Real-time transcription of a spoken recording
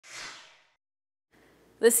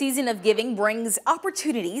The season of giving brings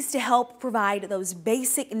opportunities to help provide those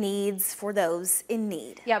basic needs for those in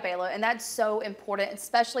need. Yeah, Bayla, and that's so important,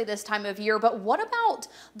 especially this time of year. But what about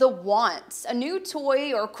the wants? A new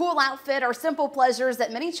toy or cool outfit or simple pleasures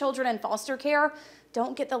that many children in foster care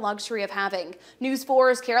don't get the luxury of having. News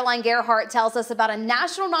 4's Caroline Gerhardt tells us about a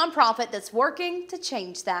national nonprofit that's working to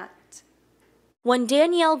change that. When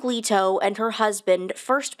Danielle Glito and her husband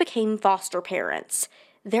first became foster parents,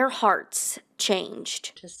 their hearts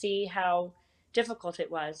changed. To see how difficult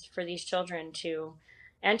it was for these children to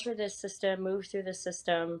enter this system, move through the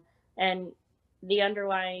system, and the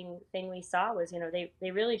underlying thing we saw was,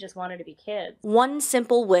 they really just wanted to be kids. One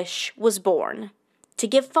simple wish was born: to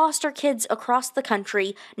give foster kids across the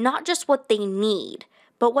country not just what they need,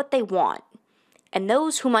 but what they want, and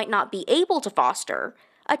those who might not be able to foster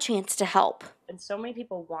a chance to help. And so many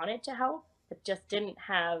people wanted to help, but just didn't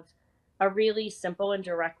have a really simple and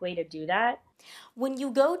direct way to do that. When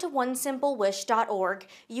you go to onesimplewish.org,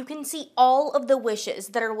 you can see all of the wishes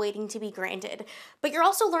that are waiting to be granted. But you're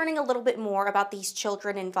also learning a little bit more about these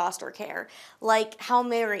children in foster care, like how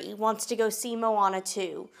Mary wants to go see Moana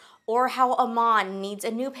 2, or how Aman needs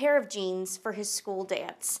a new pair of jeans for his school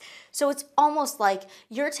dance. So it's almost like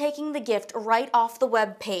you're taking the gift right off the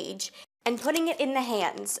web page and putting it in the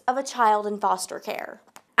hands of a child in foster care.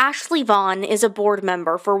 Ashley Vaughn is a board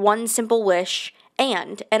member for One Simple Wish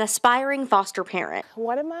and an aspiring foster parent.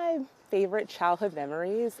 One of my favorite childhood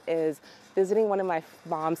memories is visiting one of my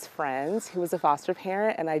mom's friends who was a foster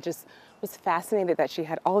parent, and I just was fascinated that she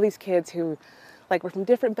had all these kids who were from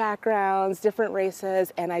different backgrounds, different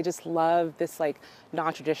races, and I just love this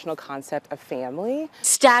non-traditional concept of family.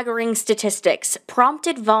 Staggering statistics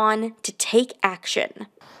prompted Vaughn to take action.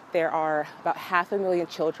 There are about 500,000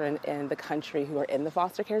 children in the country who are in the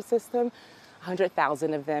foster care system,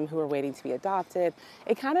 100,000 of them who are waiting to be adopted.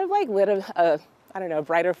 It kind of lit a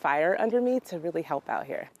brighter fire under me to really help out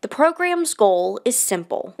here. The program's goal is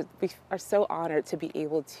simple. We are so honored to be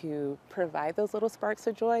able to provide those little sparks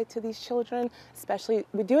of joy to these children, especially,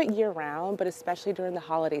 we do it year round, but especially during the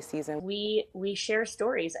holiday season. We share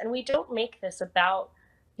stories, and we don't make this about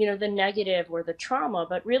the negative or the trauma,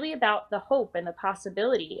 but really about the hope and the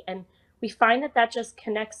possibility. And we find that just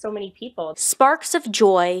connects so many people. Sparks of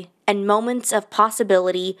joy and moments of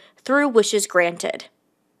possibility through wishes granted.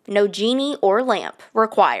 No genie or lamp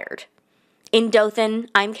required. In Dothan,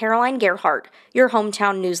 I'm Caroline Gerhardt, your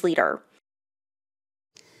hometown news leader.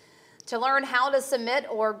 To learn how to submit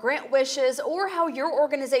or grant wishes, or how your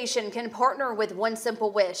organization can partner with One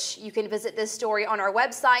Simple Wish, you can visit this story on our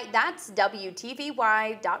website. That's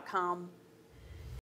WTVY.com.